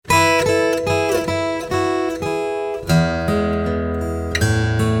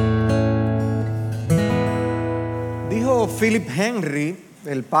Philip Henry,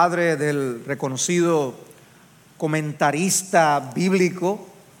 el padre del reconocido comentarista bíblico,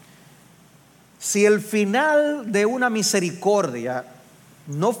 si el final de una misericordia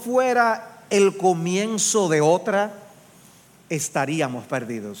no fuera el comienzo de otra, estaríamos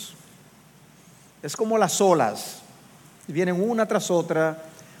perdidos. Es como las olas, vienen una tras otra,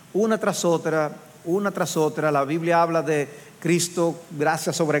 una tras otra, una tras otra. La Biblia habla de Cristo,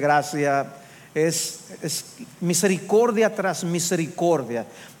 gracia sobre gracia, es misericordia tras misericordia.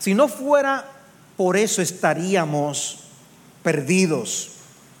 Si no fuera por eso, estaríamos perdidos.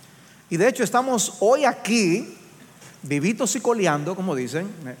 Y de hecho estamos hoy aquí, vivitos y coleando, como dicen,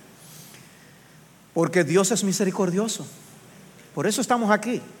 porque Dios es misericordioso. Por eso estamos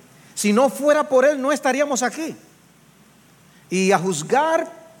aquí. Si no fuera por Él, no estaríamos aquí. Y a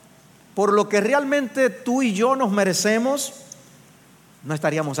juzgar por lo que realmente tú y yo nos merecemos, no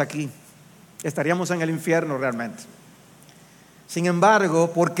estaríamos aquí. Estaríamos en el infierno realmente. Sin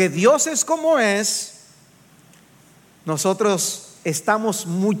embargo, porque Dios es como es, nosotros estamos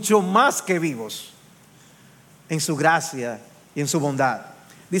mucho más que vivos en su gracia y en su bondad.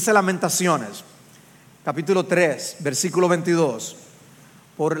 Dice Lamentaciones, capítulo 3, versículo 22.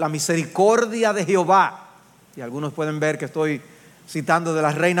 Por la misericordia de Jehová, y algunos pueden ver que estoy citando de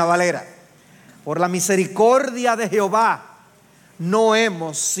la Reina Valera. Por la misericordia de Jehová no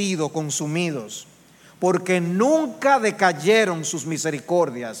hemos sido consumidos, porque nunca decayeron sus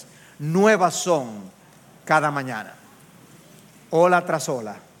misericordias, nuevas son cada mañana. Ola tras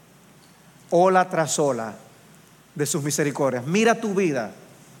ola de sus misericordias. Mira tu vida,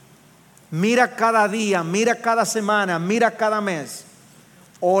 mira cada día, mira cada semana, mira cada mes.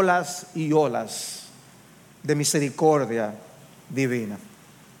 Olas y olas de misericordia divina.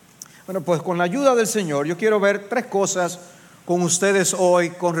 Bueno, pues con la ayuda del Señor, yo quiero ver tres cosas con ustedes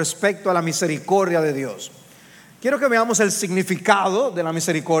hoy con respecto a la misericordia de Dios. Quiero que veamos el significado de la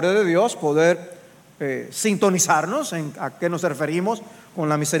misericordia de Dios, poder sintonizarnos en a qué nos referimos con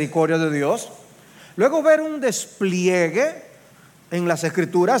la misericordia de Dios. Luego ver un despliegue en las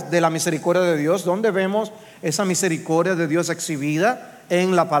Escrituras de la misericordia de Dios, donde vemos esa misericordia de Dios exhibida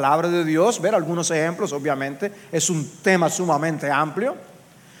en la palabra de Dios, ver algunos ejemplos, obviamente, es un tema sumamente amplio.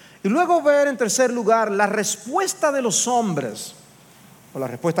 Y luego ver en tercer lugar la respuesta de los hombres, o la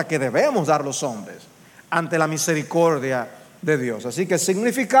respuesta que debemos dar los hombres ante la misericordia de Dios. Así que el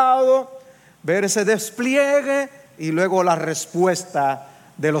significado, ver ese despliegue y luego la respuesta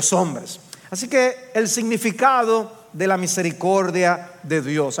de los hombres. Así que el significado de la misericordia de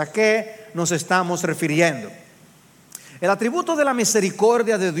Dios, ¿a qué nos estamos refiriendo? El atributo de la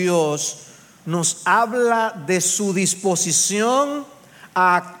misericordia de Dios nos habla de su disposición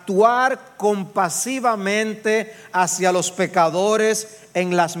a actuar compasivamente hacia los pecadores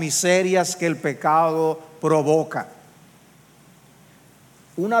en las miserias que el pecado provoca.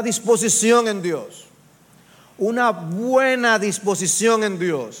 Una disposición en Dios, una buena disposición en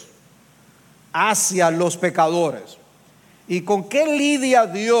Dios hacia los pecadores. ¿Y con qué lidia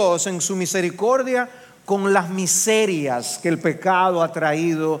Dios en su misericordia? Con las miserias que el pecado ha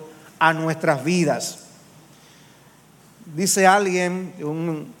traído a nuestras vidas. Dice alguien,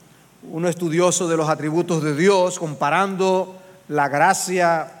 un estudioso de los atributos de Dios, comparando la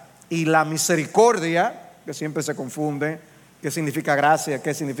gracia y la misericordia, que siempre se confunde, qué significa gracia,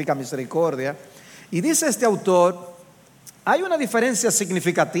 qué significa misericordia. Y dice este autor, hay una diferencia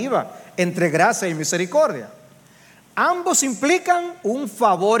significativa entre gracia y misericordia. Ambos implican un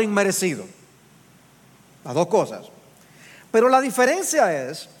favor inmerecido. Las dos cosas. Pero la diferencia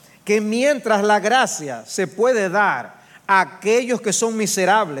es que mientras la gracia se puede dar a aquellos que son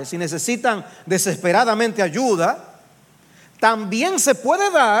miserables y necesitan desesperadamente ayuda, también se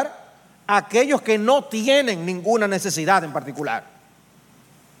puede dar a aquellos que no tienen ninguna necesidad en particular.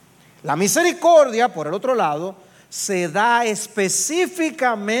 La misericordia, por el otro lado, se da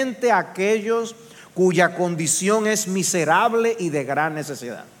específicamente a aquellos cuya condición es miserable y de gran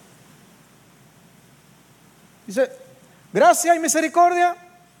necesidad. Dice, gracia y misericordia,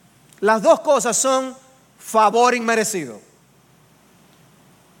 las dos cosas son favor inmerecido.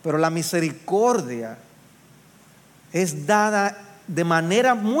 Pero la misericordia es dada de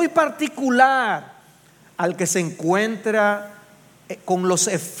manera muy particular al que se encuentra con los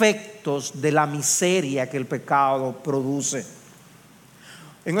efectos de la miseria que el pecado produce.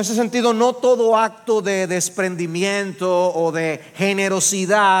 En ese sentido, no todo acto de desprendimiento o de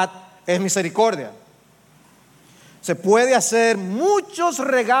generosidad es misericordia. Se puede hacer muchos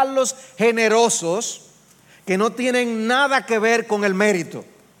regalos generosos que no tienen nada que ver con el mérito.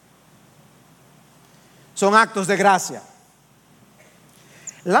 Son actos de gracia.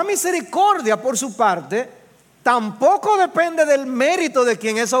 La misericordia, por su parte, Tampoco depende del mérito de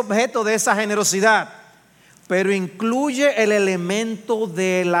quien es objeto de esa generosidad, pero incluye el elemento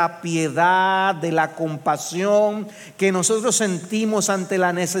de la piedad, de la compasión que nosotros sentimos ante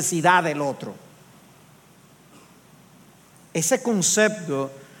la necesidad del otro. Ese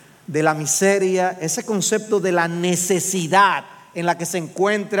concepto de la miseria, ese concepto de la necesidad en la que se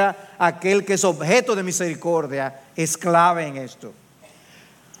encuentra aquel que es objeto de misericordia, es clave en esto.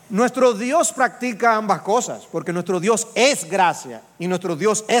 Nuestro Dios practica ambas cosas, porque nuestro Dios es gracia y nuestro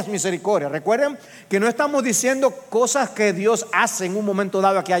Dios es misericordia. Recuerden que no estamos diciendo cosas que Dios hace en un momento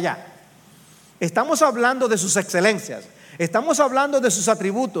dado aquí y allá. Estamos hablando de sus excelencias, estamos hablando de sus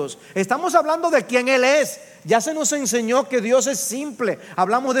atributos, estamos hablando de quién Él es. Ya se nos enseñó que Dios es simple,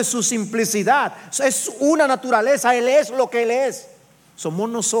 hablamos de su simplicidad, es una naturaleza, Él es lo que Él es. Somos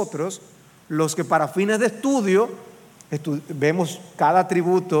nosotros los que para fines de estudio vemos cada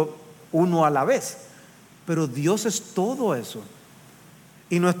atributo uno a la vez, pero Dios es todo eso.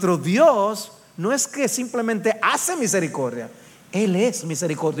 Y nuestro Dios no es que simplemente hace misericordia, Él es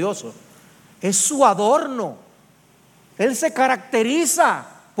misericordioso, es su adorno. Él se caracteriza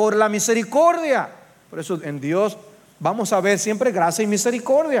por la misericordia. Por eso en Dios vamos a ver siempre gracia y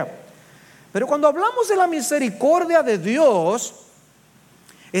misericordia. Pero cuando hablamos de la misericordia de Dios,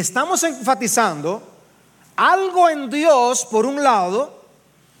 estamos enfatizando algo en Dios por un lado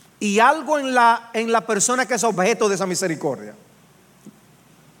y algo en la persona que es objeto de esa misericordia.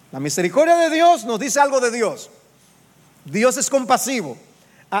 La misericordia de Dios nos dice algo de Dios. Dios es compasivo.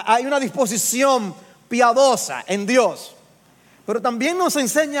 Hay una disposición piadosa en Dios. Pero también nos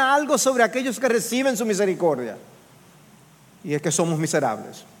enseña algo sobre aquellos que reciben su misericordia. Y es que somos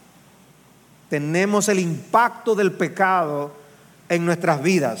miserables. Tenemos el impacto del pecado en nuestras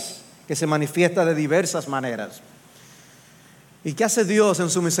vidas, que se manifiesta de diversas maneras. ¿Y qué hace Dios en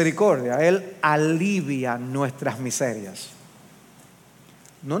su misericordia? Él alivia nuestras miserias.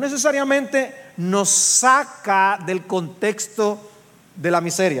 No necesariamente nos saca del contexto de la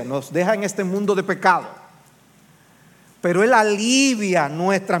miseria, nos deja en este mundo de pecado, pero Él alivia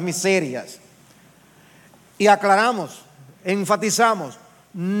nuestras miserias. Y aclaramos, enfatizamos,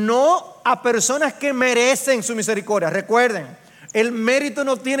 no a personas que merecen su misericordia. Recuerden, el mérito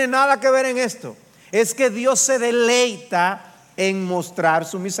no tiene nada que ver en esto. Es que Dios se deleita en mostrar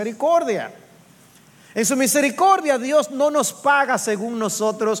su misericordia. En su misericordia Dios no nos paga según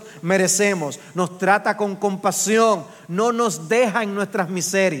nosotros merecemos. Nos trata con compasión, no nos deja en nuestras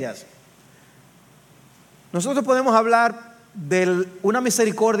miserias. Nosotros podemos hablar de una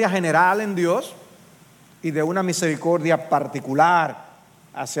misericordia general en Dios y de una misericordia particular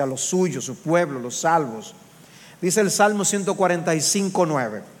hacia los suyos, su pueblo, los salvos. Dice el Salmo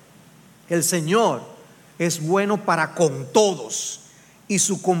 145:9: el Señor es bueno para con todos y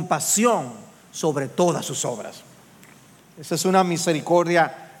su compasión sobre todas sus obras. Esa es una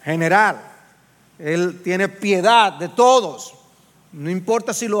misericordia general. Él tiene piedad de todos, no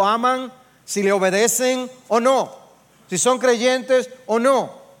importa si lo aman, si le obedecen o no, si son creyentes o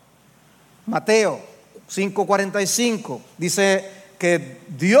no. Mateo 5:45 dice que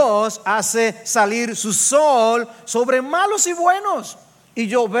Dios hace salir su sol sobre malos y buenos y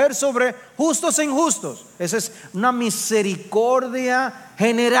llover sobre justos e injustos. Esa es una misericordia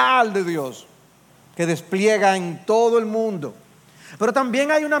general de Dios que despliega en todo el mundo. Pero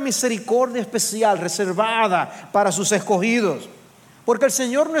también hay una misericordia especial reservada para sus escogidos, porque el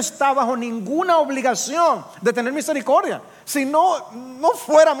Señor no está bajo ninguna obligación de tener misericordia. Si no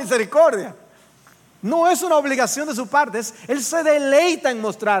fuera misericordia, no es una obligación de su parte. Él se deleita en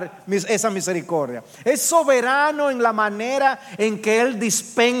mostrar esa misericordia. Es soberano en la manera en que Él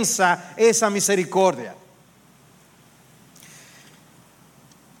dispensa esa misericordia.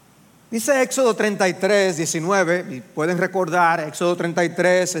 Dice Éxodo 33:19, y pueden recordar, Éxodo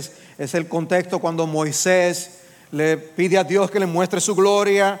 33 es el contexto cuando Moisés le pide a Dios que le muestre su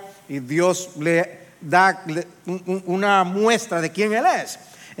gloria y Dios le da una muestra de quién Él es.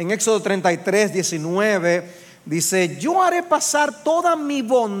 En Éxodo 33:19 dice: yo haré pasar toda mi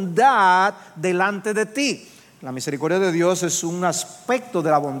bondad delante de ti. La misericordia de Dios es un aspecto de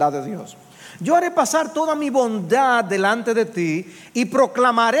la bondad de Dios. Yo haré pasar toda mi bondad delante de ti y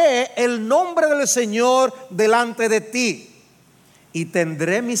proclamaré el nombre del Señor delante de ti. Y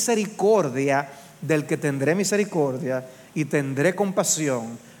tendré misericordia del que tendré misericordia y tendré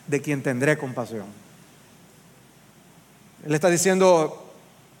compasión de quien tendré compasión. Él está diciendo: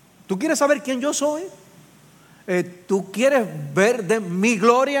 ¿tú quieres saber quién yo soy? ¿Tú quieres ver de mi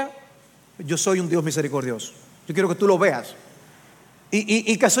gloria? Yo soy un Dios misericordioso. Yo quiero que tú lo veas.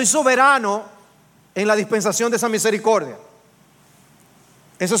 Y que soy soberano en la dispensación de esa misericordia.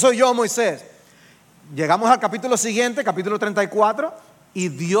 Eso soy yo, Moisés. Llegamos al capítulo siguiente, capítulo 34, y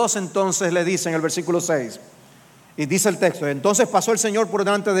Dios entonces le dice en el versículo 6, y dice el texto: entonces pasó el Señor por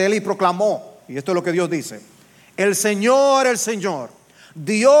delante de él y proclamó, y esto es lo que Dios dice: el Señor,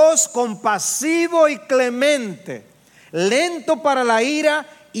 Dios compasivo y clemente, lento para la ira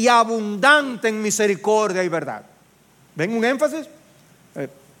y abundante en misericordia y verdad. ¿Ven un énfasis?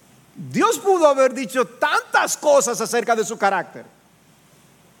 Dios pudo haber dicho tantas cosas acerca de su carácter,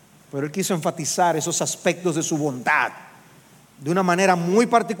 pero Él quiso enfatizar esos aspectos de su bondad de una manera muy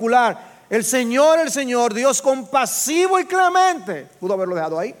particular. El Señor, Dios compasivo y clemente. Pudo haberlo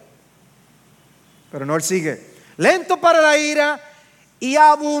dejado ahí, pero no, Él sigue: lento para la ira y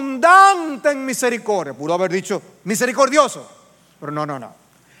abundante en misericordia. Pudo haber dicho misericordioso, pero no.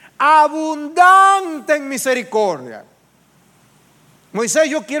 Abundante en misericordia. Moisés,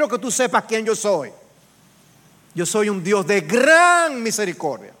 yo quiero que tú sepas quién yo soy. Yo soy un Dios de gran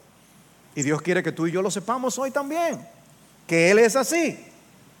misericordia. Y Dios quiere que tú y yo lo sepamos hoy también, que Él es así.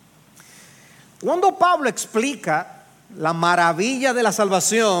 Cuando Pablo explica la maravilla de la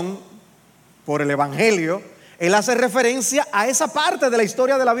salvación por el Evangelio, él hace referencia a esa parte de la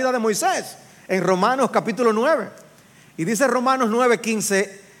historia de la vida de Moisés en Romanos capítulo 9. Y dice Romanos 9:15: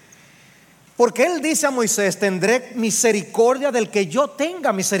 porque él dice a Moisés: tendré misericordia del que yo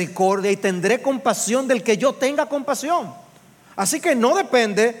tenga misericordia y tendré compasión del que yo tenga compasión. Así que no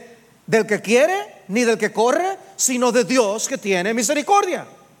depende del que quiere ni del que corre, sino de Dios que tiene misericordia.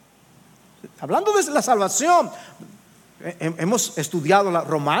 Hablando de la salvación, hemos estudiado los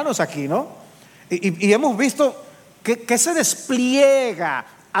Romanos aquí, ¿no? Y hemos visto que se despliega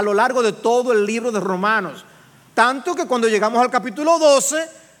a lo largo de todo el libro de Romanos. Tanto que cuando llegamos al capítulo 12,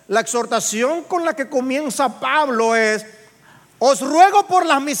 la exhortación con la que comienza Pablo es: os ruego por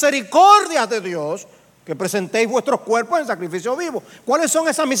las misericordias de Dios que presentéis vuestros cuerpos en sacrificio vivo. ¿Cuáles son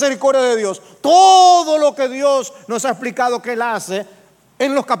esas misericordias de Dios? Todo lo que Dios nos ha explicado que Él hace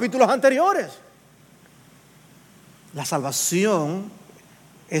en los capítulos anteriores. La salvación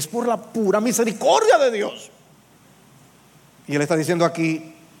es por la pura misericordia de Dios. Y Él está diciendo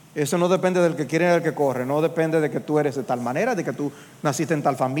aquí: eso no depende del que quiere ni del que corre. No depende de que tú eres de tal manera, de que tú naciste en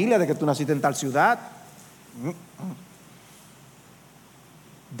tal familia, de que tú naciste en tal ciudad.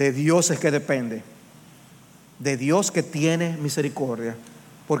 De Dios es que depende. De Dios que tiene misericordia.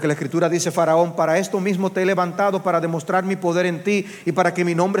 Porque la Escritura dice: Faraón, para esto mismo te he levantado, para demostrar mi poder en ti y para que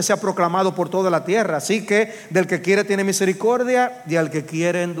mi nombre sea proclamado por toda la tierra. Así que del que quiere tiene misericordia y al que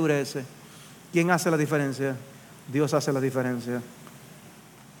quiere endurece. ¿Quién hace la diferencia? Dios hace la diferencia.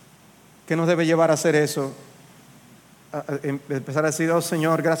 ¿Qué nos debe llevar a hacer eso? A empezar a decir: oh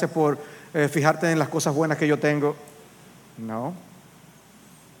Señor, gracias por fijarte en las cosas buenas que yo tengo. No.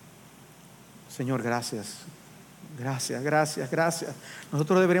 Señor, gracias. Gracias.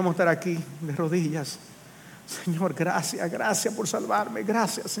 Nosotros deberíamos estar aquí de rodillas. Señor, gracias por salvarme.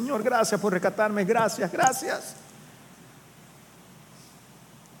 Gracias, Señor, gracias por rescatarme. Gracias.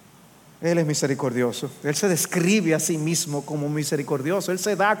 Él es misericordioso. Él se describe a sí mismo como misericordioso. Él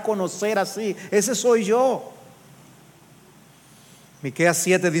se da a conocer así. Ese soy yo. Miqueas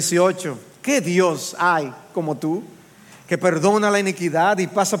 7:18. ¿Qué Dios hay como tú, que perdona la iniquidad y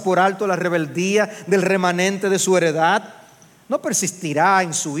pasa por alto la rebeldía del remanente de su heredad? No persistirá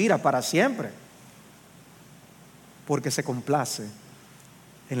en su ira para siempre, porque se complace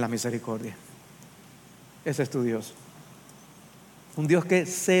en la misericordia. Ese es tu Dios. Un Dios que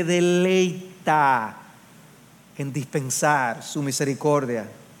se deleita en dispensar su misericordia. ¿En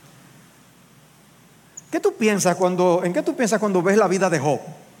qué tú piensas cuando ves la vida de Job?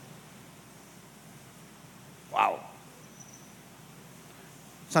 Wow.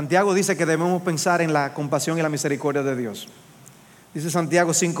 Santiago dice que debemos pensar en la compasión y la misericordia de Dios. Dice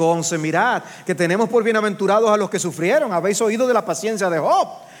Santiago 5:11: mirad que tenemos por bienaventurados a los que sufrieron. Habéis oído de la paciencia de Job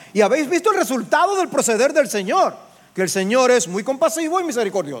y habéis visto el resultado del proceder del Señor, que el Señor es muy compasivo y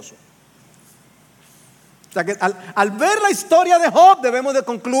misericordioso. O sea que al ver la historia de Job debemos de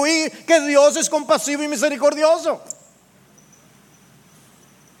concluir que Dios es compasivo y misericordioso.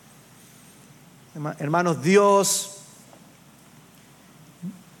 Hermanos, Dios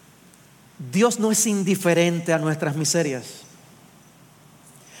no es indiferente a nuestras miserias.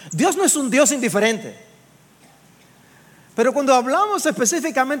 Dios no es un Dios indiferente. Pero cuando hablamos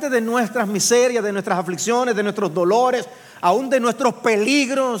específicamente de nuestras miserias, de nuestras aflicciones, de nuestros dolores, aún de nuestros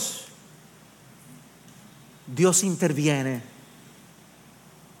peligros, Dios interviene.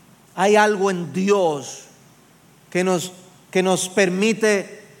 Hay algo en Dios que nos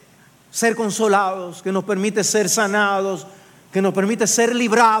permite ser consolados, que nos permite ser sanados, que nos permite ser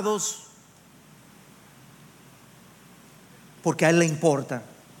librados, porque a Él le importa.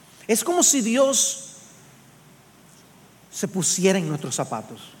 Es como si Dios se pusiera en nuestros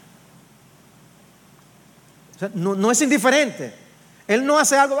zapatos. O sea, no es indiferente. Él no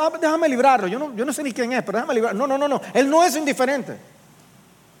hace algo, déjame librarlo, yo no sé ni quién es, pero déjame librarlo. No. Él no es indiferente.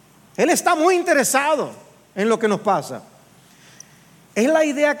 Él está muy interesado en lo que nos pasa. Es la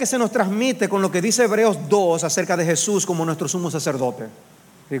idea que se nos transmite con lo que dice Hebreos 2 acerca de Jesús como nuestro sumo sacerdote.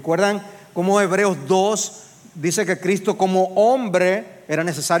 ¿Recuerdan cómo Hebreos 2 dice que Cristo como hombre, era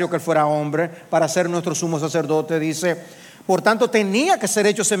necesario que Él fuera hombre para ser nuestro sumo sacerdote? Dice, por tanto tenía que ser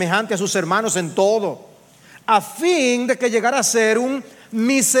hecho semejante a sus hermanos en todo, a fin de que llegara a ser un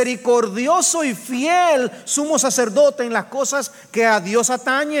misericordioso y fiel sumo sacerdote en las cosas que a Dios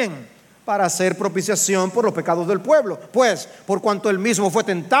atañen, para hacer propiciación por los pecados del pueblo. Pues, por cuanto Él mismo fue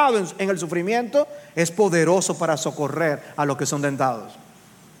tentado en el sufrimiento, es poderoso para socorrer a los que son tentados.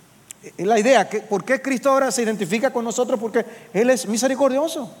 La idea, ¿por qué Cristo ahora se identifica con nosotros? Porque Él es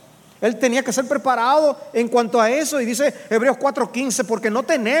misericordioso. Él tenía que ser preparado en cuanto a eso. Y dice Hebreos 4:15, porque no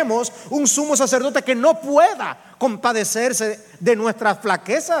tenemos un sumo sacerdote que no pueda compadecerse de nuestras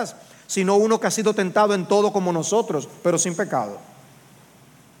flaquezas, sino uno que ha sido tentado en todo como nosotros, pero sin pecado.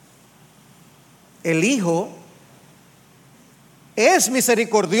 El Hijo es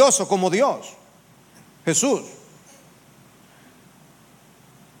misericordioso como Dios, Jesús.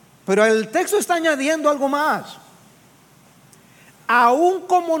 Pero el texto está añadiendo algo más. Aún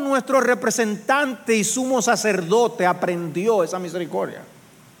como nuestro representante y sumo sacerdote aprendió esa misericordia.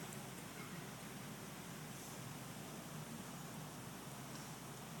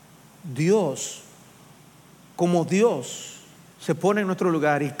 Dios, como Dios, se pone en nuestro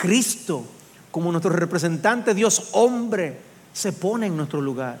lugar, y Cristo, como nuestro representante, Dios hombre, se pone en nuestro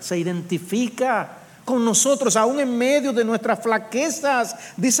lugar, se identifica con nosotros aún en medio de nuestras flaquezas,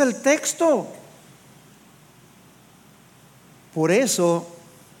 dice el texto. Por eso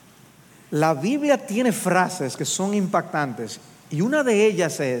la Biblia tiene frases que son impactantes, y una de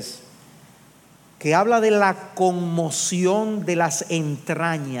ellas es que habla de la conmoción de las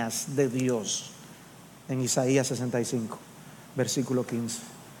entrañas de Dios en Isaías 65, versículo 15.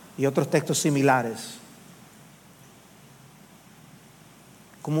 Y otros textos similares.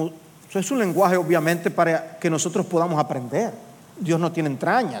 Como es un lenguaje obviamente para que nosotros podamos aprender. Dios no tiene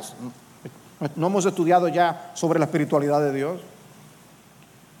entrañas. No hemos estudiado ya sobre la espiritualidad de Dios.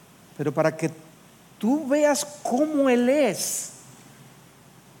 Pero para que tú veas cómo Él es.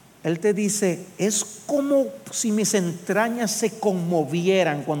 Él te dice, es como si mis entrañas se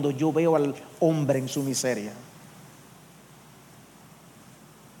conmovieran cuando yo veo al hombre en su miseria.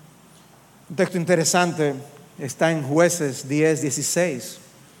 Un texto interesante está en Jueces 10:16.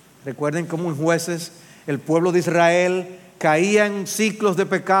 Recuerden cómo en Jueces el pueblo de Israel caía en ciclos de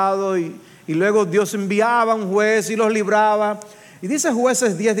pecado y luego Dios enviaba a un juez y los libraba. Y dice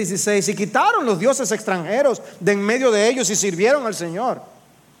Jueces 10:16, y quitaron los dioses extranjeros de en medio de ellos y sirvieron al Señor.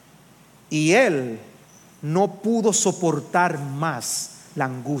 Y Él no pudo soportar más la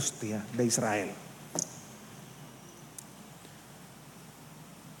angustia de Israel.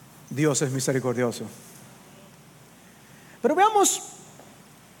 Dios es misericordioso. Pero veamos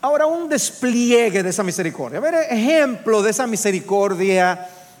ahora un despliegue de esa misericordia. A ver, ejemplo de esa misericordia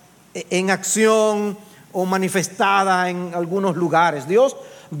en acción o manifestada en algunos lugares.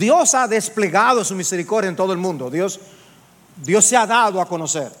 Dios ha desplegado su misericordia en todo el mundo. Dios se ha dado a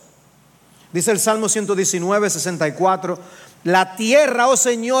conocer. Dice el Salmo 119:64, la tierra, oh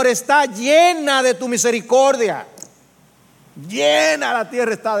Señor, está llena de tu misericordia. Llena la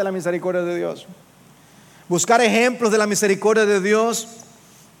tierra está de la misericordia de Dios. Buscar ejemplos de la misericordia de Dios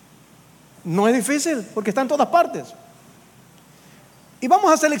no es difícil, porque está en todas partes. Y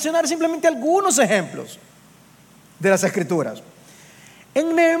vamos a seleccionar simplemente algunos ejemplos de las Escrituras.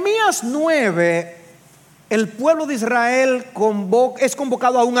 En Nehemías 9, el pueblo de Israel es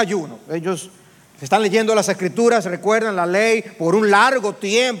convocado a un ayuno. Ellos están leyendo las Escrituras, recuerdan la ley por un largo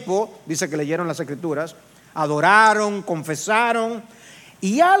tiempo. Dice que leyeron las Escrituras, adoraron, confesaron,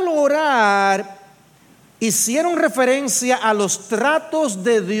 y al orar hicieron referencia a los tratos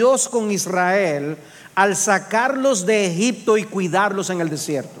de Dios con Israel al sacarlos de Egipto y cuidarlos en el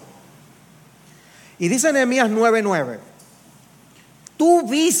desierto. Y dice Nehemías 9:9, tú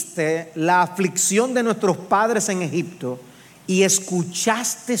viste la aflicción de nuestros padres en Egipto y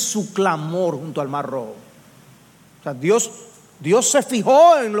escuchaste su clamor junto al Mar Rojo. O sea, Dios se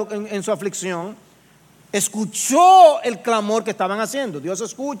fijó en su aflicción, escuchó el clamor que estaban haciendo. Dios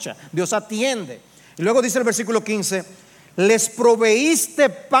escucha, Dios atiende. Y luego dice el versículo 15, les proveíste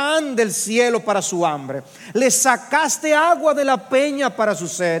pan del cielo para su hambre, les sacaste agua de la peña para su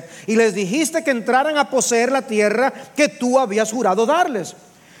sed, y les dijiste que entraran a poseer la tierra que tú habías jurado darles.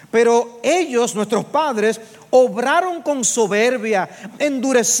 Pero ellos, nuestros padres, obraron con soberbia,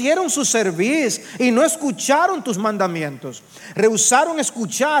 endurecieron su cerviz y no escucharon tus mandamientos. Rehusaron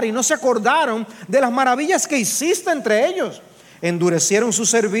escuchar y no se acordaron de las maravillas que hiciste entre ellos. Endurecieron su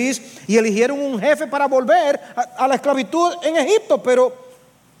cerviz y eligieron un jefe para volver a la esclavitud en Egipto. Pero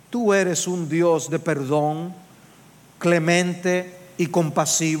tú eres un Dios de perdón, clemente y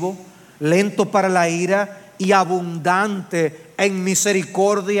compasivo, lento para la ira y abundante en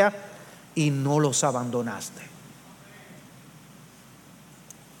misericordia, y no los abandonaste.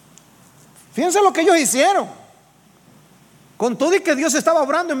 Fíjense lo que ellos hicieron, con todo y que Dios estaba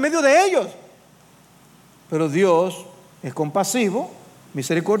obrando en medio de ellos. Pero Dios es compasivo,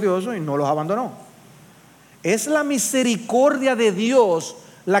 misericordioso, y no los abandonó. Es la misericordia de Dios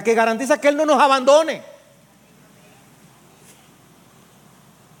la que garantiza que Él no nos abandone.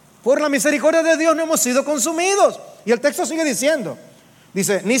 Por la misericordia de Dios no hemos sido consumidos. Y el texto sigue diciendo,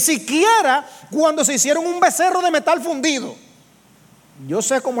 dice, ni siquiera cuando se hicieron un becerro de metal fundido. Yo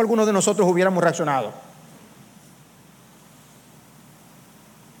sé cómo algunos de nosotros hubiéramos reaccionado.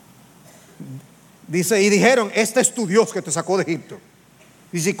 Dice, y dijeron, este es tu Dios que te sacó de Egipto.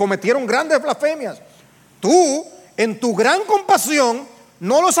 Y si cometieron grandes blasfemias, tú en tu gran compasión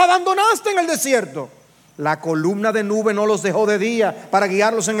no los abandonaste en el desierto. La columna de nube no los dejó de día para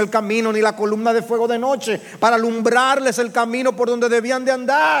guiarlos en el camino, ni la columna de fuego de noche para alumbrarles el camino por donde debían de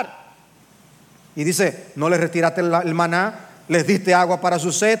andar. Y dice, no les retiraste el maná, les diste agua para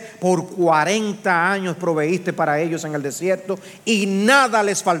su sed. Por 40 años proveíste para ellos en el desierto y nada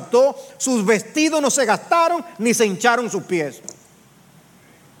les faltó. Sus vestidos no se gastaron ni se hincharon sus pies.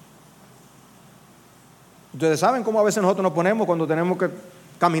 Ustedes saben cómo a veces nosotros nos ponemos cuando tenemos que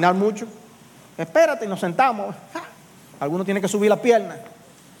caminar mucho. Espérate, y nos sentamos. Algunos tienen que subir la pierna.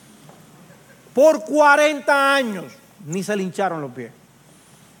 Por 40 años ni se le hincharon los pies.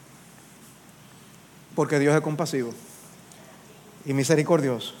 Porque Dios es compasivo y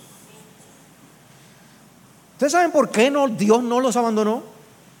misericordioso. ¿Ustedes saben por qué Dios no los abandonó?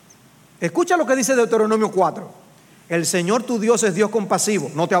 Escucha lo que dice Deuteronomio 4. El Señor tu Dios es Dios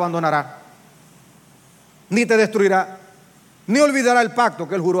compasivo, no te abandonará, ni te destruirá, ni olvidará el pacto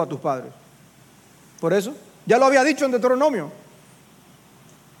que Él juró a tus padres. Por eso, ya lo había dicho en Deuteronomio.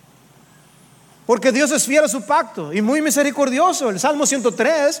 Porque Dios es fiel a su pacto y muy misericordioso. El Salmo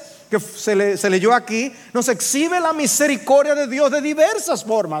 103, que se leyó aquí, nos exhibe la misericordia de Dios de diversas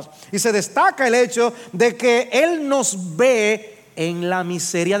formas. Y se destaca el hecho de que Él nos ve en la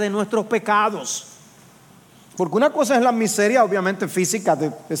miseria de nuestros pecados. Porque una cosa es la miseria obviamente física,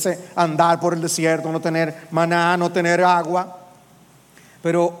 de ese andar por el desierto, no tener maná, no tener agua.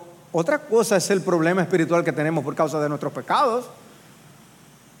 Pero otra cosa es el problema espiritual que tenemos por causa de nuestros pecados.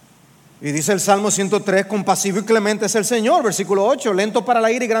 Y dice el Salmo 103, compasivo y clemente es el Señor, versículo 8, lento para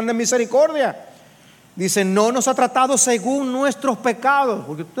la ira y grande en misericordia. Dice, no nos ha tratado según nuestros pecados,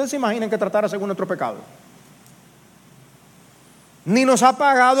 porque ustedes se imaginan que tratara según nuestros pecados. Ni nos ha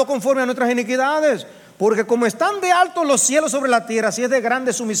pagado conforme a nuestras iniquidades, porque como están de altos los cielos sobre la tierra, así es de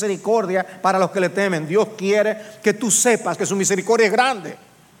grande su misericordia para los que le temen. Dios quiere que tú sepas que su misericordia es grande.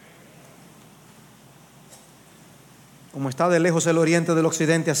 Como está de lejos el oriente del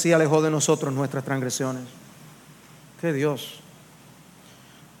occidente, así alejó de nosotros nuestras transgresiones. ¡Qué Dios!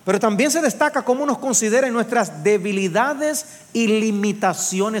 Pero también se destaca cómo nos considera en nuestras debilidades y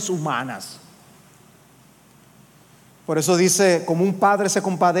limitaciones humanas. Por eso dice, como un padre se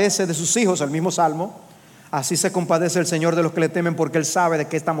compadece de sus hijos, el mismo Salmo, así se compadece el Señor de los que le temen, porque Él sabe de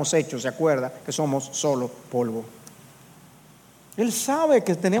qué estamos hechos, se acuerda que somos solo polvo. Él sabe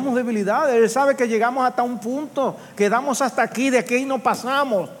que tenemos debilidades, Él sabe que llegamos hasta un punto, quedamos hasta aquí, de aquí no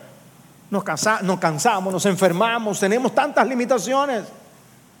pasamos, nos cansamos, nos enfermamos, tenemos tantas limitaciones,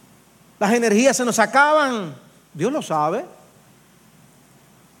 las energías se nos acaban, Dios lo sabe.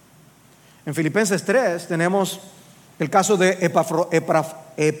 En Filipenses 3 tenemos el caso de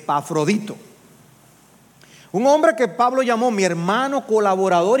Epafrodito, un hombre que Pablo llamó mi hermano,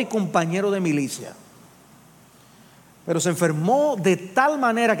 colaborador y compañero de milicia. Pero se enfermó de tal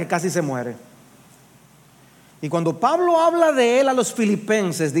manera que casi se muere. Y cuando Pablo habla de él a los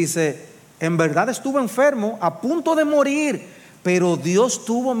filipenses, dice, en verdad estuvo enfermo, a punto de morir, pero Dios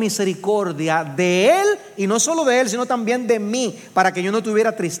tuvo misericordia de él, y no solo de él, sino también de mí, para que yo no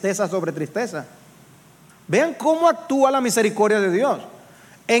tuviera tristeza sobre tristeza. Vean cómo actúa la misericordia de Dios.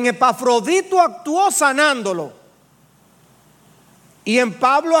 En Epafrodito actuó sanándolo, y en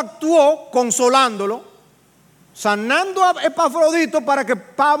Pablo actuó consolándolo, sanando a Epafrodito para que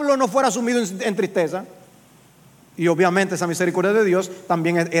Pablo no fuera sumido en tristeza. Y obviamente esa misericordia de Dios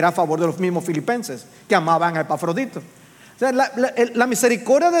también era a favor de los mismos filipenses que amaban a Epafrodito. sea, la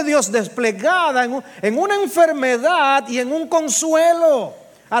misericordia de Dios desplegada en una enfermedad y en un consuelo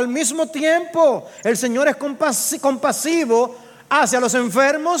al mismo tiempo. El Señor es compasivo hacia los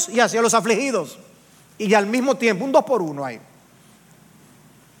enfermos y hacia los afligidos, y al mismo tiempo, un 2 por 1 ahí.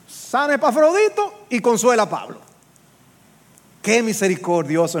 Sana a Epafrodito y consuela a Pablo. Qué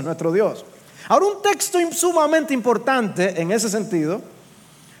misericordioso es nuestro Dios. Ahora, un texto sumamente importante en ese sentido.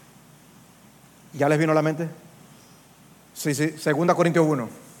 ¿Ya les vino a la mente? Sí, 2 Corintios 1.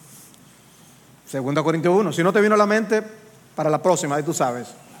 2 Corintios 1. Si no te vino a la mente, para la próxima, ahí tú sabes.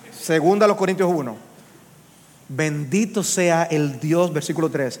 2 Corintios 1. Bendito sea el Dios, versículo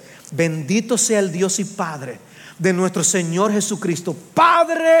 3. Bendito sea el Dios y Padre de nuestro Señor Jesucristo,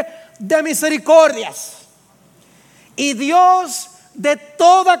 Padre de misericordias y Dios de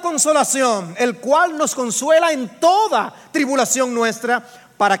toda consolación, el cual nos consuela en toda tribulación nuestra,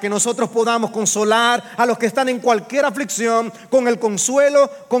 para que nosotros podamos consolar a los que están en cualquier aflicción con el consuelo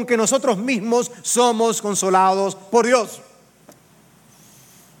con que nosotros mismos somos consolados por Dios.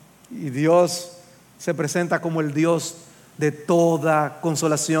 Y Dios se presenta como el Dios de toda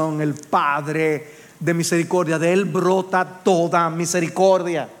consolación, el Padre de misericordia. De Él brota toda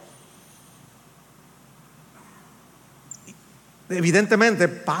misericordia. Evidentemente,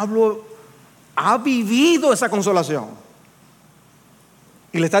 Pablo ha vivido esa consolación.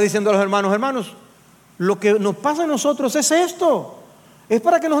 Y le está diciendo a los hermanos, lo que nos pasa a nosotros es esto. Es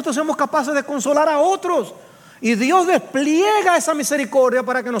para que nosotros seamos capaces de consolar a otros. Y Dios despliega esa misericordia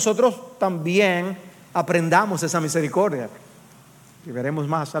para que nosotros también aprendamos esa misericordia. Y veremos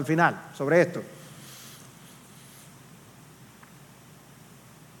más al final sobre esto.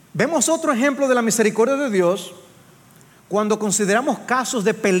 Vemos otro ejemplo de la misericordia de Dios cuando consideramos casos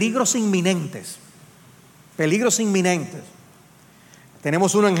de peligros inminentes. Peligros inminentes.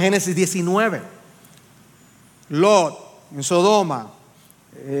 Tenemos uno en Génesis 19. Lot, en Sodoma.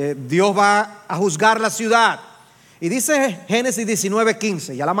 Dios va a juzgar la ciudad. Y dice Génesis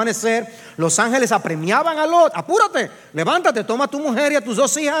 19:15: y al amanecer los ángeles apremiaban a Lot: apúrate, levántate, toma a tu mujer y a tus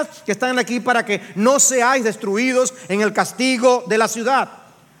 2 hijas que están aquí, para que no seáis destruidos en el castigo de la ciudad.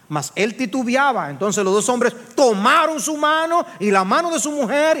 Mas él titubeaba. Entonces los 2 hombres tomaron su mano y la mano de su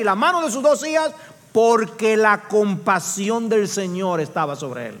mujer y la mano de sus 2 hijas, porque la compasión del Señor estaba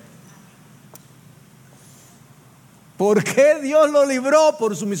sobre él. ¿Por qué Dios lo libró?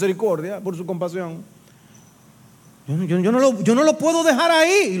 Por su misericordia, por su compasión. Yo no lo puedo dejar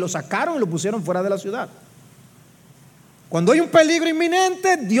ahí. Y lo sacaron y lo pusieron fuera de la ciudad. Cuando hay un peligro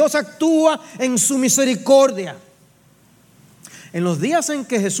inminente, Dios actúa en su misericordia. En los días en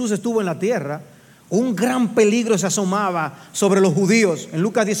que Jesús estuvo en la tierra, un gran peligro se asomaba sobre los judíos. En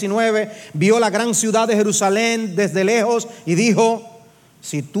Lucas 19 vio la gran ciudad de Jerusalén desde lejos y dijo: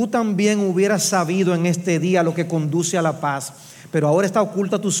 si tú también hubieras sabido en este día lo que conduce a la paz, pero ahora está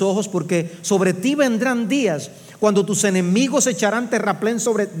oculta a tus ojos, porque sobre ti vendrán días cuando tus enemigos echarán terraplén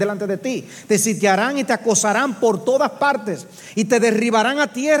delante de ti, te sitiarán y te acosarán por todas partes, y te derribarán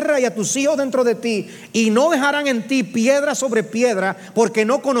a tierra y a tus hijos dentro de ti, y no dejarán en ti piedra sobre piedra, porque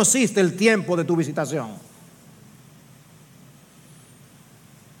no conociste el tiempo de tu visitación.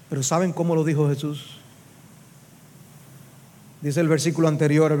 Pero ¿saben cómo lo dijo Jesús? Dice el versículo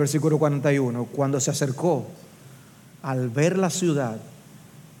anterior, el versículo 41, cuando se acercó, al ver la ciudad,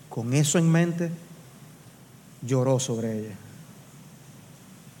 con eso en mente, lloró sobre ella.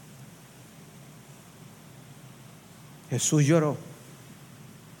 Jesús lloró.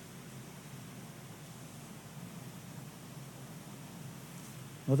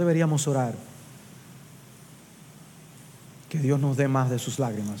 No deberíamos orar que Dios nos dé más de sus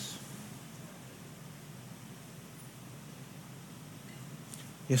lágrimas.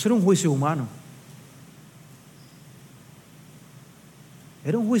 Y eso era un juicio humano.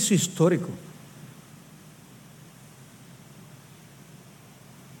 Era un juicio histórico.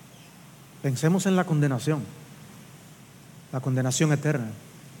 Pensemos en la condenación eterna,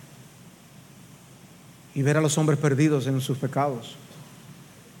 y ver a los hombres perdidos en sus pecados.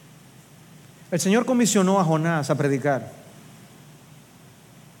 El Señor comisionó a Jonás a predicar.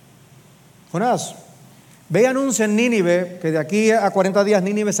 Jonás, ve y anuncia en Nínive que de aquí a 40 días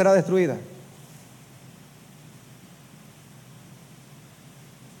Nínive será destruida.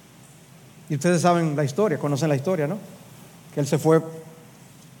 Y ustedes saben la historia, conocen la historia, ¿no? Que él se fue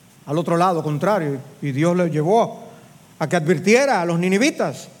al otro lado, contrario, y Dios le llevó a que advirtiera a los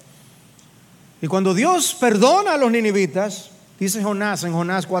ninivitas. Y cuando Dios perdona a los ninivitas, dice Jonás en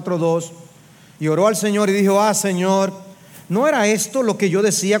Jonás 4:2, y oró al Señor y dijo: Señor, ¿no era esto lo que yo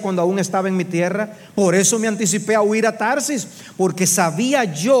decía cuando aún estaba en mi tierra? Por eso me anticipé a huir a Tarsis, porque sabía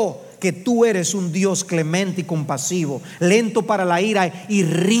yo que tú eres un Dios clemente y compasivo, lento para la ira y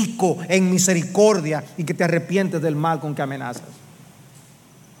rico en misericordia, y que te arrepientes del mal con que amenazas.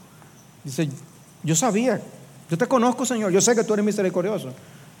 Dice, yo sabía, yo te conozco, Señor, yo sé que tú eres misericordioso.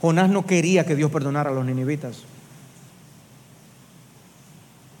 Jonás no quería que Dios perdonara a los ninivitas.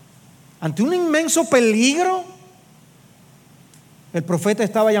 Ante un inmenso peligro, el profeta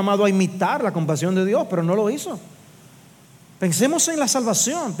estaba llamado a imitar la compasión de Dios, pero no lo hizo. Pensemos en la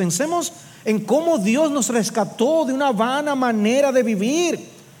salvación, pensemos en cómo Dios nos rescató de una vana manera de vivir.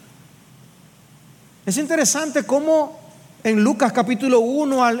 Es interesante cómo en Lucas capítulo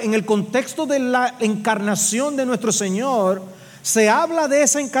 1, en el contexto de la encarnación de nuestro Señor, se habla de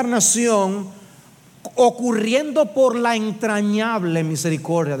esa encarnación ocurriendo por la entrañable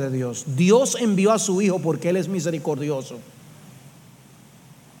misericordia de Dios. Dios envió a su Hijo porque Él es misericordioso.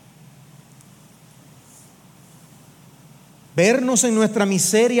 Vernos en nuestra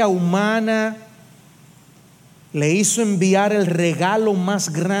miseria humana le hizo enviar el regalo más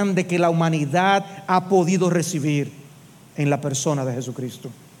grande que la humanidad ha podido recibir en la persona de Jesucristo.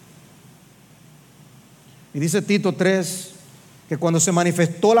 Y dice Tito 3 que cuando se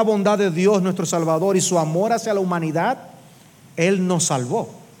manifestó la bondad de Dios nuestro Salvador y su amor hacia la humanidad, Él nos salvó.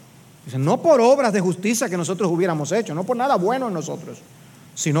 Dice, no por obras de justicia que nosotros hubiéramos hecho, no por nada bueno en nosotros,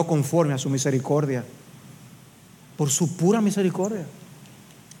 sino conforme a su misericordia, por su pura misericordia.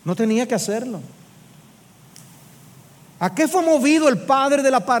 No tenía que hacerlo. ¿A qué fue movido el padre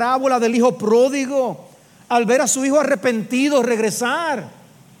de la parábola del hijo pródigo al ver a su hijo arrepentido regresar?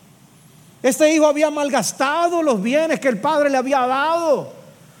 Este hijo había malgastado los bienes que el padre le había dado.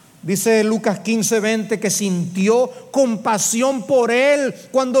 Dice Lucas 15:20 que sintió compasión por él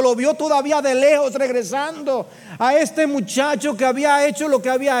cuando lo vio todavía de lejos regresando. A este muchacho que había hecho lo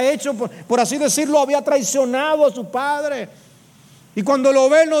que había hecho, por así decirlo, había traicionado a su padre. Y cuando lo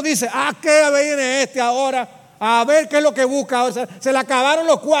ve, no dice, ¿qué viene este ahora? A ver qué es lo que busca. O sea, se le acabaron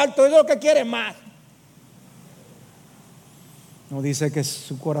los cuartos, es lo que quiere más. No, dice que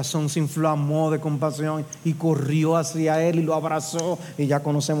su corazón se inflamó de compasión y corrió hacia él y lo abrazó, y ya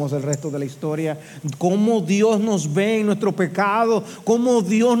conocemos el resto de la historia. Cómo Dios nos ve en nuestro pecado, cómo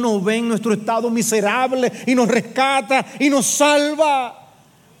Dios nos ve en nuestro estado miserable y nos rescata y nos salva.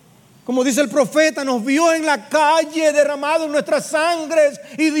 Como dice el profeta, nos vio en la calle derramado en nuestras sangres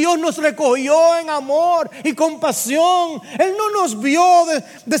y Dios nos recogió en amor y compasión. Él no nos vio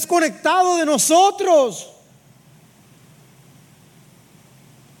desconectado de nosotros,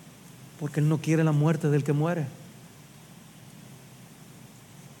 porque Él no quiere la muerte del que muere.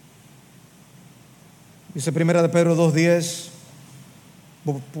 Dice 1 de Pedro 2:10,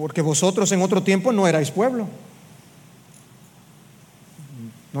 porque vosotros en otro tiempo no erais pueblo.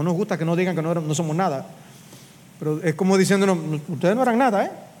 No nos gusta que nos digan que no somos nada, pero es como diciéndonos, ustedes no eran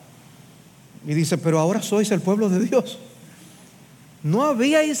nada, Y dice, pero ahora sois el pueblo de Dios. No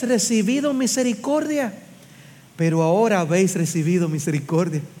habíais recibido misericordia, pero ahora habéis recibido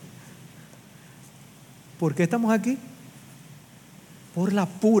misericordia. ¿Por qué estamos aquí? Por la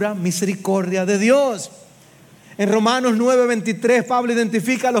pura misericordia de Dios. En Romanos 9:23 Pablo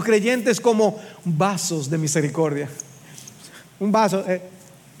identifica a los creyentes como vasos de misericordia. Un vaso,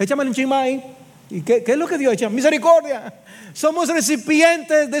 échame un chisme ahí. ¿Y qué es lo que Dios echa? Misericordia. Somos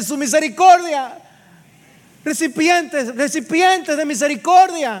recipientes de su misericordia. Recipientes de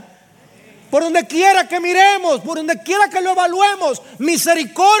misericordia. Por donde quiera que miremos, por donde quiera que lo evaluemos,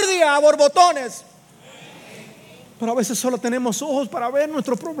 misericordia a borbotones. Pero a veces solo tenemos ojos para ver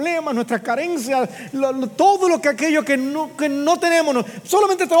nuestros problemas, nuestras carencias, todo lo que aquello que no tenemos.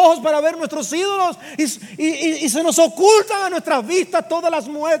 Solamente tenemos ojos para ver nuestros ídolos y se nos ocultan a nuestras vistas todas las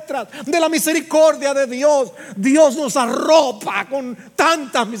muestras de la misericordia de Dios. Dios nos arropa con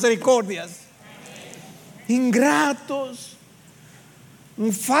tantas misericordias. Ingratos,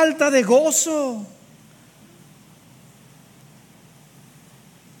 falta de gozo.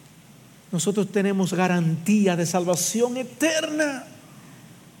 Nosotros tenemos garantía de salvación eterna.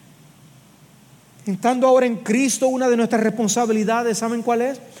 Estando ahora en Cristo, una de nuestras responsabilidades, ¿saben cuál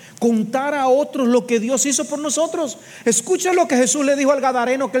es? Contar a otros lo que Dios hizo por nosotros. Escuchen lo que Jesús le dijo al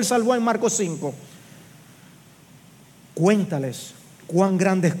gadareno que él salvó en Marcos 5. Cuéntales cuán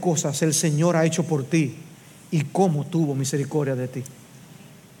grandes cosas el Señor ha hecho por ti y cómo tuvo misericordia de ti.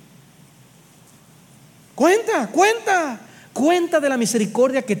 Cuenta de la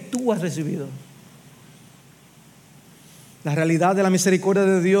misericordia que tú has recibido. La realidad de la misericordia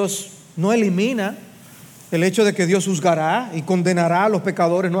de Dios no elimina el hecho de que Dios juzgará y condenará a los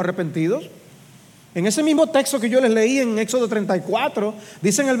pecadores no arrepentidos. En ese mismo texto que yo les leí en Éxodo 34,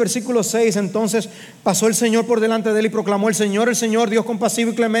 dice en el versículo 6, entonces pasó el Señor por delante de él y proclamó: el Señor, Dios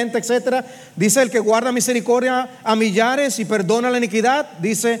compasivo y clemente, etc. Dice: el que guarda misericordia a millares y perdona la iniquidad.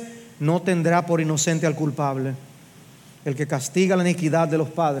 Dice: no tendrá por inocente al culpable. El que castiga la iniquidad de los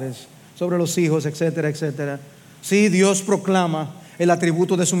padres sobre los hijos, etcétera, etcétera. Sí, Dios proclama el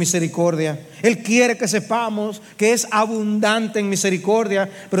atributo de su misericordia. Él quiere que sepamos que es abundante en misericordia,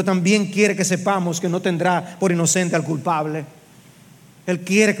 pero también quiere que sepamos que no tendrá por inocente al culpable. Él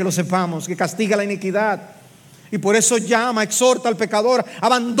quiere que lo sepamos, que castiga la iniquidad. Y por eso llama, exhorta al pecador: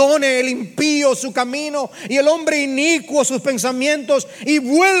 abandone el impío su camino y el hombre inicuo sus pensamientos, y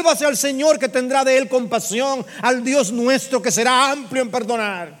vuélvase al Señor, que tendrá de él compasión, al Dios nuestro, que será amplio en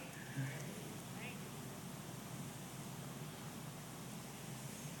perdonar.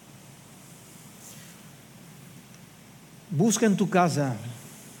 Busca en tu casa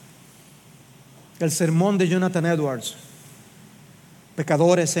el sermón de Jonathan Edwards: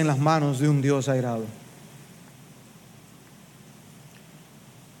 pecadores en las manos de un Dios airado.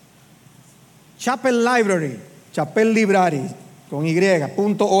 Chapel Library, Chapel Library, con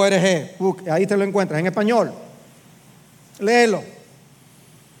y.org. Ahí te lo encuentras en español. Léelo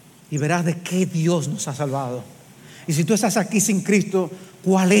y verás de qué Dios nos ha salvado. Y si tú estás aquí sin Cristo,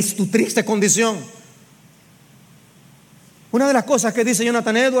 ¿cuál es tu triste condición? Una de las cosas que dice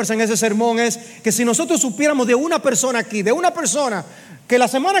Jonathan Edwards en ese sermón es que si nosotros supiéramos de una persona aquí, de una persona que la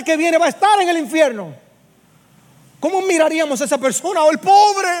semana que viene va a estar en el infierno, ¿cómo miraríamos a esa persona? O el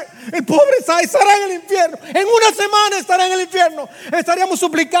pobre estará en el infierno, en una semana estará en el infierno. Estaríamos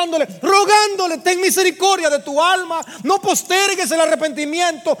suplicándole, rogándole: ten misericordia de tu alma, no postergues el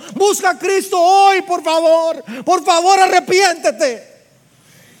arrepentimiento, busca a Cristo hoy, por favor, arrepiéntete.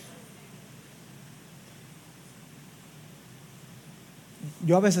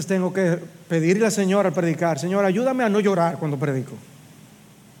 Yo a veces tengo que pedirle al Señor al predicar: Señor, ayúdame a no llorar cuando predico,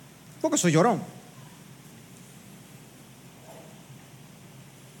 porque soy llorón.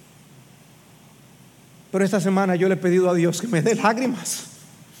 Pero esta semana yo le he pedido a Dios que me dé lágrimas.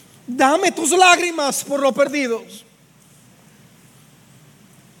 Dame tus lágrimas por los perdidos.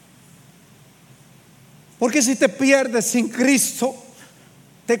 Porque si te pierdes sin Cristo,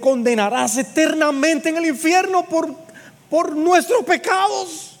 te condenarás eternamente en el infierno por nuestros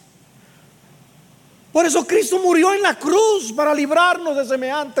pecados. Por eso Cristo murió en la cruz, para librarnos de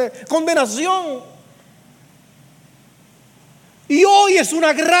semejante condenación. Y hoy es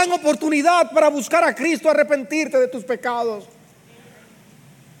una gran oportunidad para buscar a Cristo, arrepentirte de tus pecados.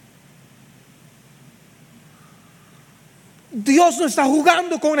 Dios no está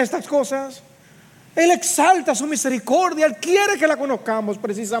jugando con estas cosas. Él exalta su misericordia. Él quiere que la conozcamos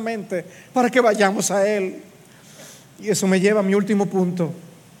precisamente para que vayamos a Él. Y eso me lleva a mi último punto.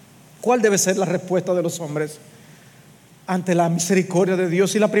 ¿Cuál debe ser la respuesta de los hombres ante la misericordia de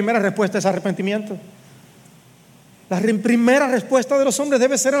Dios? Y la primera respuesta es arrepentimiento. La primera respuesta de los hombres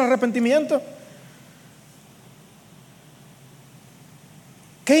debe ser el arrepentimiento.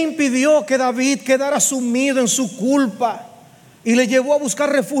 ¿Qué impidió que David quedara sumido en su culpa y le llevó a buscar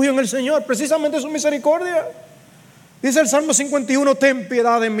refugio en el Señor? Precisamente su misericordia. Dice el Salmo 51: ten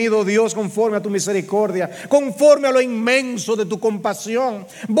piedad de mí, oh Dios, conforme a tu misericordia, conforme a lo inmenso de tu compasión.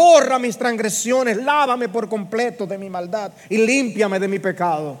 Borra mis transgresiones, lávame por completo de mi maldad y límpiame de mi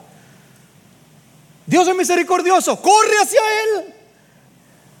pecado. Dios es misericordioso, corre hacia Él.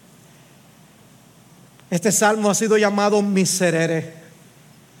 Este salmo ha sido llamado miserere,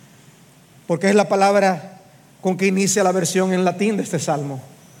 porque es la palabra con que inicia la versión en latín de este salmo.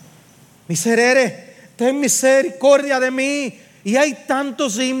 Miserere, ten misericordia de mí. Y hay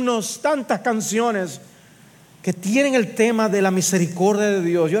tantos himnos, tantas canciones que tienen el tema de la misericordia de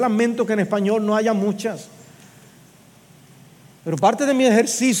Dios. Yo lamento que en español no haya muchas. Pero parte de mi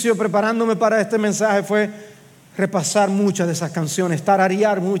ejercicio preparándome para este mensaje fue repasar muchas de esas canciones,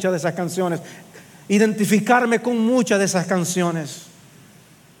 tararear muchas de esas canciones, identificarme con muchas de esas canciones.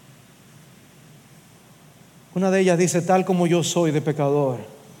 Una de ellas dice: tal como yo soy de pecador,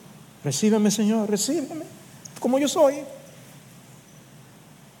 recíbeme, Señor, recíbeme como yo soy.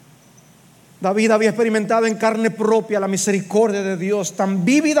 David había experimentado en carne propia la misericordia de Dios. Tan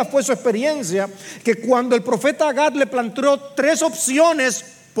vívida fue su experiencia que cuando el profeta Gad le planteó 3 opciones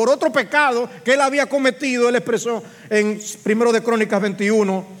por otro pecado que él había cometido, él expresó en 1 de Crónicas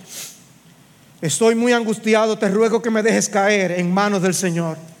 21: estoy muy angustiado, te ruego que me dejes caer en manos del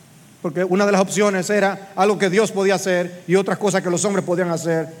Señor. Porque una de las opciones era algo que Dios podía hacer y otras cosas que los hombres podían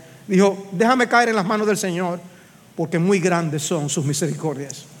hacer. Dijo: déjame caer en las manos del Señor, porque muy grandes son sus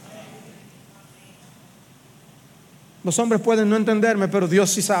misericordias. Los hombres pueden no entenderme, pero Dios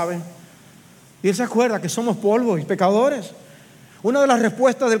sí sabe. Y Él se acuerda que somos polvo y pecadores. Una de las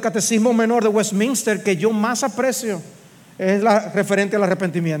respuestas del Catecismo Menor de Westminster que yo más aprecio es la referente al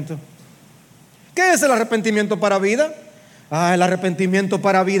arrepentimiento. ¿Qué es el arrepentimiento para vida? El arrepentimiento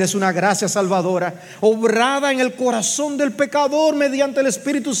para vida es una gracia salvadora, obrada en el corazón del pecador mediante el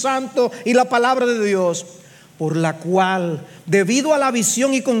Espíritu Santo y la palabra de Dios, por la cual, debido a la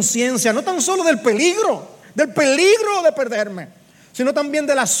visión y conciencia, no tan solo del peligro de perderme, sino también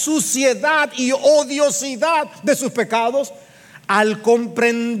de la suciedad y odiosidad de sus pecados, al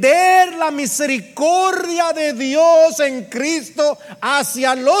comprender la misericordia de Dios en Cristo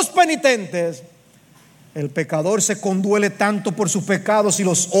hacia los penitentes, el pecador se conduele tanto por sus pecados y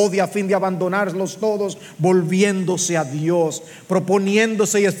los odia a fin de abandonarlos todos, volviéndose a Dios,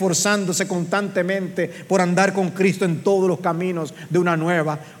 proponiéndose y esforzándose constantemente por andar con Cristo en todos los caminos de una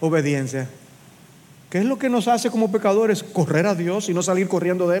nueva obediencia. ¿Qué es lo que nos hace como pecadores? Correr a Dios y no salir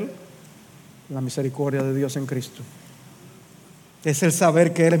corriendo de Él. La misericordia de Dios en Cristo. Es el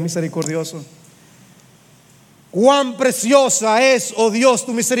saber que Él es misericordioso. Cuán preciosa es, oh Dios,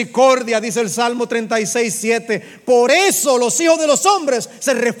 tu misericordia, dice el Salmo 36:7. Por eso los hijos de los hombres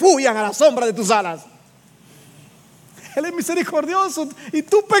se refugian a la sombra de tus alas. Él es misericordioso y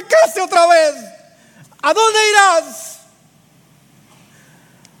tú pecaste otra vez. ¿A dónde irás?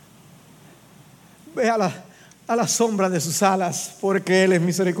 Ve a la sombra de sus alas, porque Él es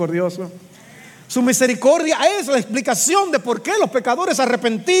misericordioso. Su misericordia es la explicación de por qué los pecadores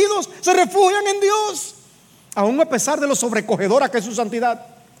arrepentidos se refugian en Dios, aún a pesar de lo sobrecogedora que es su santidad.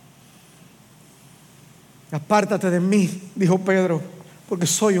 Apártate de mí, dijo Pedro, porque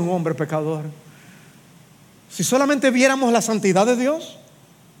soy un hombre pecador. Si solamente viéramos la santidad de Dios,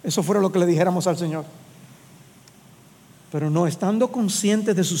 eso fuera lo que le dijéramos al Señor. Pero no, estando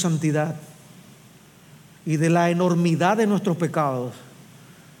conscientes de su santidad y de la enormidad de nuestros pecados,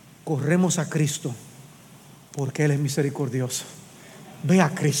 corremos a Cristo, porque Él es misericordioso. Ve a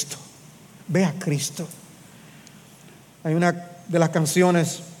Cristo, ve a Cristo. Hay una de las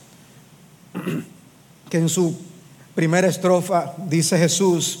canciones que en su primera estrofa dice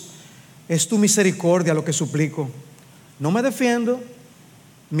Jesús: es tu misericordia lo que suplico. No me defiendo,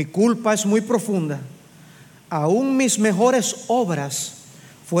 mi culpa es muy profunda. Aún mis mejores obras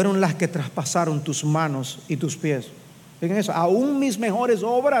fueron las que traspasaron tus manos y tus pies. Fíjense eso, aún mis mejores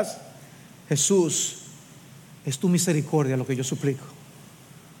obras. Jesús, es tu misericordia lo que yo suplico.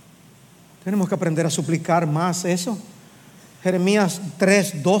 Tenemos que aprender a suplicar más eso. Jeremías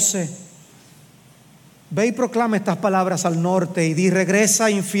 3:12. Ve y proclama estas palabras al norte y di: regresa,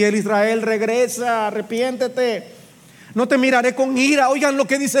 infiel Israel, regresa, arrepiéntete. No te miraré con ira. Oigan lo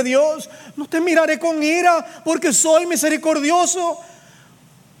que dice Dios: no te miraré con ira, porque soy misericordioso.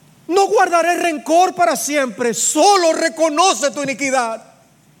 No guardaré rencor para siempre, solo reconoce tu iniquidad.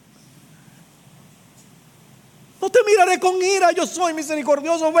 No te miraré con ira, yo soy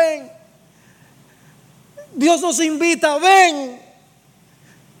misericordioso, ven. Dios nos invita, ven.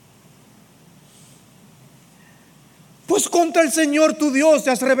 Pues contra el Señor tu Dios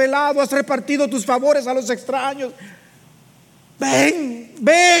te has rebelado, has repartido tus favores a los extraños. Ven,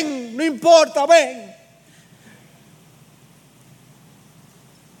 ven, no importa, ven.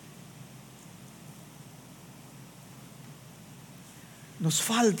 Nos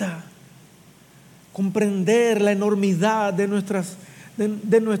falta comprender la enormidad de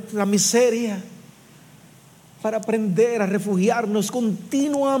nuestra miseria para aprender a refugiarnos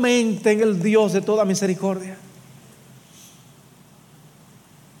continuamente en el Dios de toda misericordia.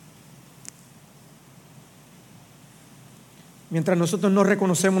 Mientras nosotros no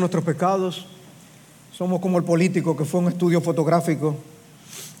reconocemos nuestros pecados, somos como el político que fue a un estudio fotográfico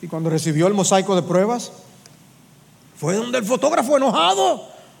y cuando recibió el mosaico de pruebas, fue donde el fotógrafo enojado: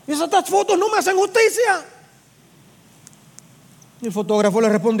 estas fotos no me hacen justicia. Y el fotógrafo le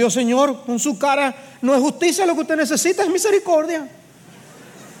respondió: Señor, con su cara no es justicia, lo que usted necesita es misericordia.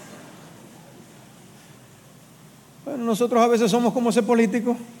 Bueno, nosotros a veces somos como ese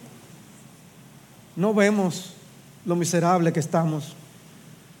político. No vemos lo miserable que estamos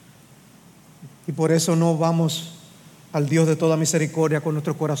y por eso no vamos al Dios de toda misericordia con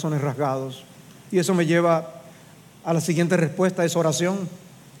nuestros corazones rasgados. Y eso me lleva a la siguiente respuesta: es oración.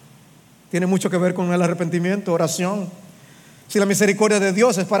 Tiene mucho que ver con el arrepentimiento, oración. Si la misericordia de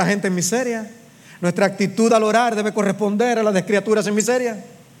Dios es para gente en miseria, nuestra actitud al orar debe corresponder a la de criaturas en miseria.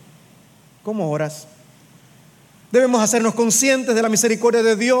 ¿Cómo oras? Debemos hacernos conscientes de la misericordia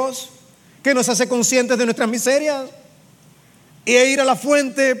de Dios, que nos hace conscientes de nuestras miserias, e ir a la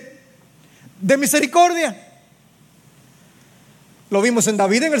fuente de misericordia. Lo vimos en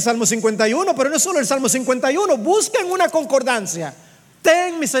David en el Salmo 51, pero no es solo el Salmo 51. Busquen una concordancia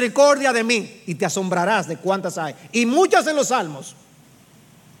ten misericordia de mí. Y te asombrarás de cuántas hay. Y muchas en los salmos.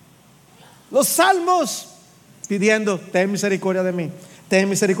 Los salmos pidiendo, ten misericordia de mí. Ten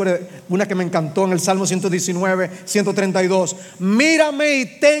misericordia. Una que me encantó en el Salmo 119, 132. Mírame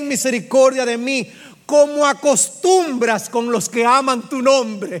y ten misericordia de mí, como acostumbras con los que aman tu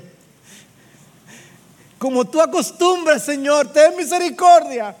nombre. Como tú acostumbras, Señor, ten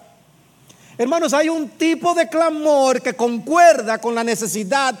misericordia. Hermanos, hay un tipo de clamor que concuerda con la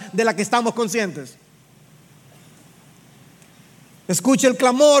necesidad de la que estamos conscientes. Escuche el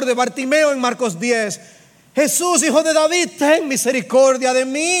clamor de Bartimeo en Marcos 10. Jesús, hijo de David, ten misericordia de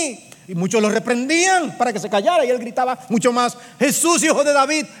mí. Y muchos lo reprendían para que se callara, y él gritaba mucho más: Jesús, hijo de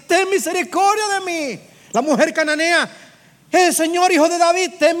David, ten misericordia de mí. La mujer cananea: Señor, hijo de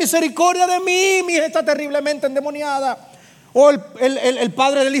David, ten misericordia de mí, mi hija está terriblemente endemoniada. O el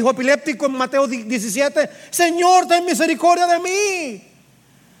padre del hijo epiléptico en Mateo 17: Señor, ten misericordia de mí.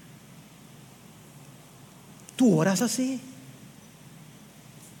 ¿Tú oras así?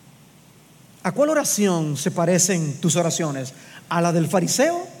 ¿A cuál oración se parecen tus oraciones? ¿A la del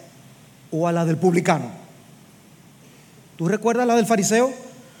fariseo o a la del publicano? ¿Tú recuerdas la del fariseo?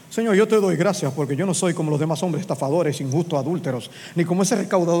 Señor, yo te doy gracias porque yo no soy como los demás hombres estafadores, injustos, adúlteros, ni como ese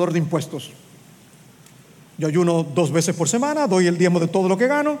recaudador de impuestos. Yo ayuno 2 veces por semana, doy el diezmo de todo lo que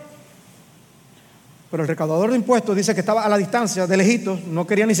gano. Pero el recaudador de impuestos dice que estaba a la distancia, de lejitos, no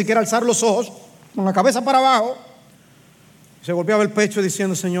quería ni siquiera alzar los ojos, con la cabeza para abajo. Se golpeaba el pecho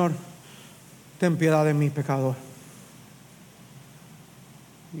diciendo: Señor, ten piedad de mí, pecador.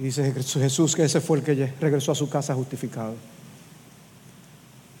 Y dice Jesús que ese fue el que regresó a su casa justificado.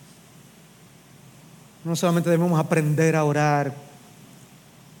 No solamente debemos aprender a orar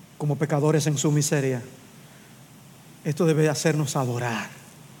como pecadores en su miseria. Esto debe hacernos adorar.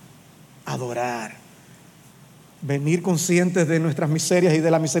 Venir conscientes de nuestras miserias y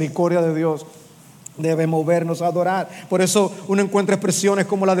de la misericordia de Dios. Debe movernos a adorar. Por eso uno encuentra expresiones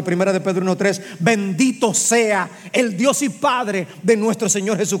como la de 1 de Pedro 1:3: bendito sea el Dios y Padre de nuestro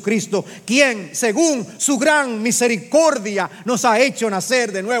Señor Jesucristo, quien según su gran misericordia nos ha hecho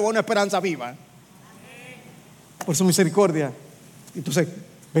nacer de nuevo a una esperanza viva. Por su misericordia. Entonces,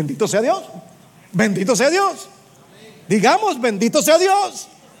 bendito sea Dios. Bendito sea Dios. Digamos, bendito sea Dios.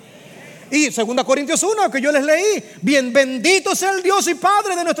 Y 2 Corintios 1, que yo les leí: bien, bendito sea el Dios y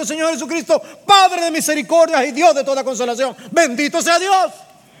Padre de nuestro Señor Jesucristo, Padre de misericordia y Dios de toda consolación. Bendito sea Dios.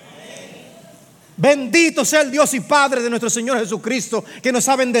 Bendito sea el Dios y Padre de nuestro Señor Jesucristo, que nos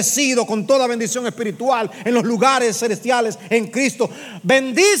ha bendecido con toda bendición espiritual en los lugares celestiales en Cristo.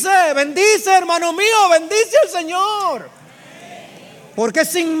 Bendice, hermano mío, bendice al Señor, porque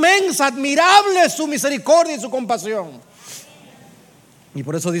es inmensa, admirable su misericordia y su compasión. Y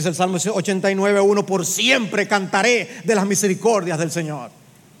por eso dice el Salmo 89:1: por siempre cantaré de las misericordias del Señor.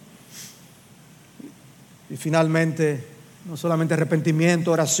 Y finalmente, no solamente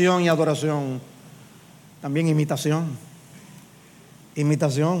arrepentimiento, oración y adoración, también imitación.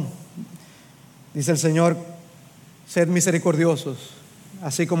 Dice el Señor: sed misericordiosos,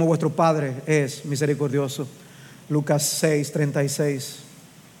 así como vuestro Padre es misericordioso. Lucas 6:36.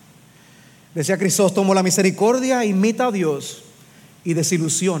 Decía Crisóstomo: la misericordia imita a Dios y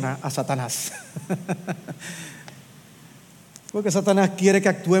desilusiona a Satanás. Porque Satanás quiere que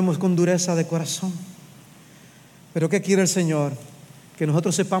actuemos con dureza de corazón. Pero ¿qué quiere el Señor? Que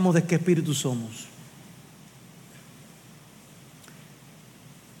nosotros sepamos de qué espíritu somos.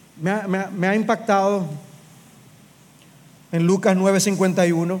 Me ha impactado en Lucas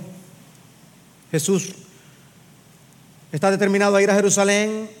 9:51. Jesús está determinado a ir a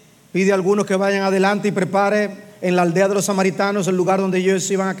Jerusalén. Pide a algunos que vayan adelante y prepare en la aldea de los samaritanos el lugar donde ellos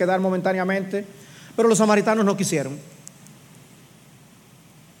se iban a quedar momentáneamente. Pero los samaritanos no quisieron.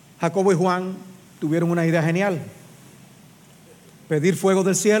 Jacobo y Juan tuvieron una idea genial: pedir fuego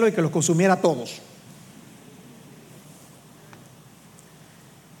del cielo y que los consumiera a todos.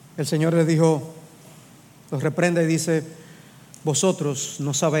 El Señor les dijo, los reprende y dice: vosotros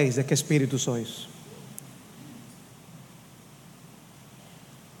no sabéis de qué espíritu sois.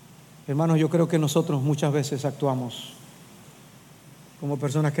 Hermanos, yo creo que nosotros muchas veces actuamos como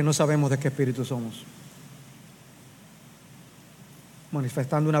personas que no sabemos de qué espíritu somos,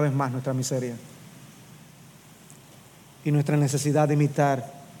 manifestando una vez más nuestra miseria y nuestra necesidad de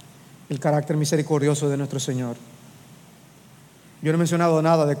imitar el carácter misericordioso de nuestro Señor. Yo no he mencionado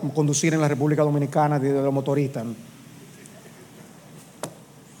nada de conducir en la República Dominicana, de los motoristas, ¿no?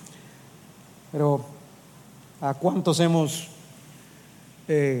 Pero ¿a cuántos hemos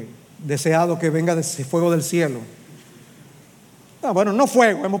deseado que venga ese fuego del cielo? Bueno, no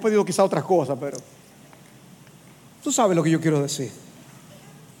fuego, hemos pedido quizá otras cosas, pero tú sabes lo que yo quiero decir.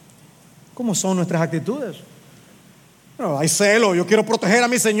 ¿Cómo son nuestras actitudes? No, hay celo, yo quiero proteger a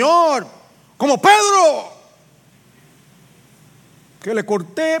mi Señor, como Pedro, que le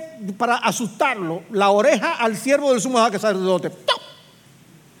corté para asustarlo la oreja al siervo del sumo sacerdote. ¡Top!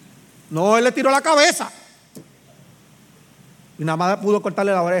 No, él le tiró la cabeza y nada más pudo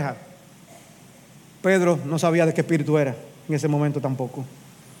cortarle la oreja. Pedro no sabía de qué espíritu era en ese momento tampoco.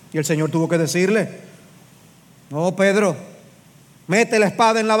 Y el Señor tuvo que decirle: no, Pedro, mete la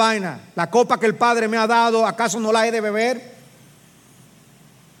espada en la vaina. La copa que el Padre me ha dado, ¿acaso no la he de beber?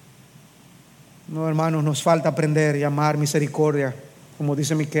 No, hermanos, nos falta aprender y amar misericordia, como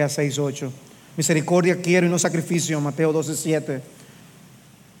dice Miqueas 6:8. Misericordia quiero y no sacrificio, Mateo 12:7.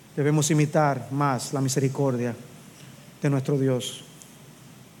 Debemos imitar más la misericordia de nuestro Dios.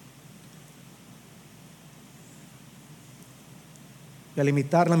 Y al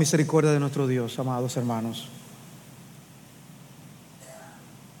imitar la misericordia de nuestro Dios, amados hermanos,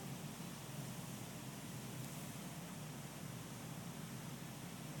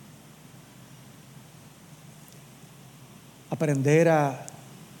 aprender a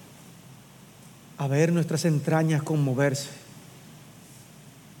ver nuestras entrañas conmoverse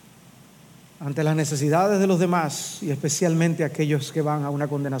ante las necesidades de los demás y especialmente aquellos que van a una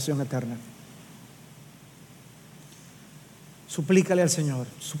condenación eterna. Suplícale al Señor,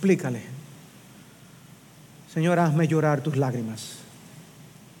 suplícale: Señor, hazme llorar tus lágrimas.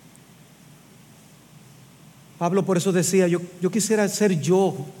 Pablo por eso decía: yo quisiera ser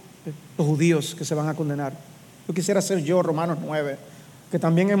yo los judíos que se van a condenar. Yo quisiera ser yo, Romanos 9, que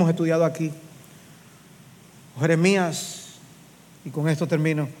también hemos estudiado aquí. Jeremías, y con esto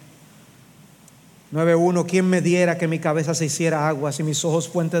termino, 9:1: ¿quién me diera que mi cabeza se hiciera aguas y mis ojos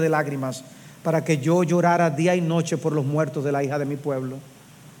fuente de lágrimas, para que yo llorara día y noche por los muertos de la hija de mi pueblo?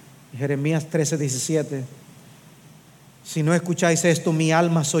 Y Jeremías 13:17: si no escucháis esto, mi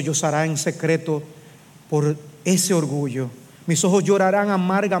alma sollozará en secreto por ese orgullo. Mis ojos llorarán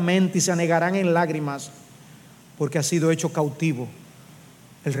amargamente y se anegarán en lágrimas, porque ha sido hecho cautivo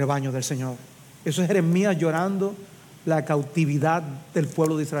el rebaño del Señor. Eso es Jeremías llorando la cautividad del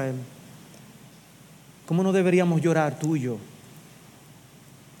pueblo de Israel. ¿Cómo no deberíamos llorar tú y yo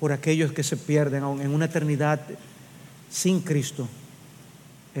por aquellos que se pierden aún en una eternidad sin Cristo,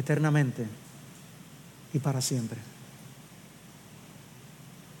 eternamente y para siempre?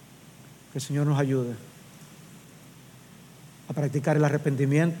 Que el Señor nos ayude a practicar el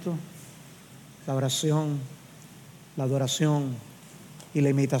arrepentimiento, la oración, la adoración y la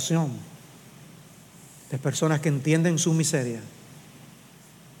imitación de personas que entienden su miseria,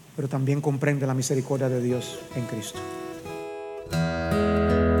 pero también comprenden la misericordia de Dios en Cristo.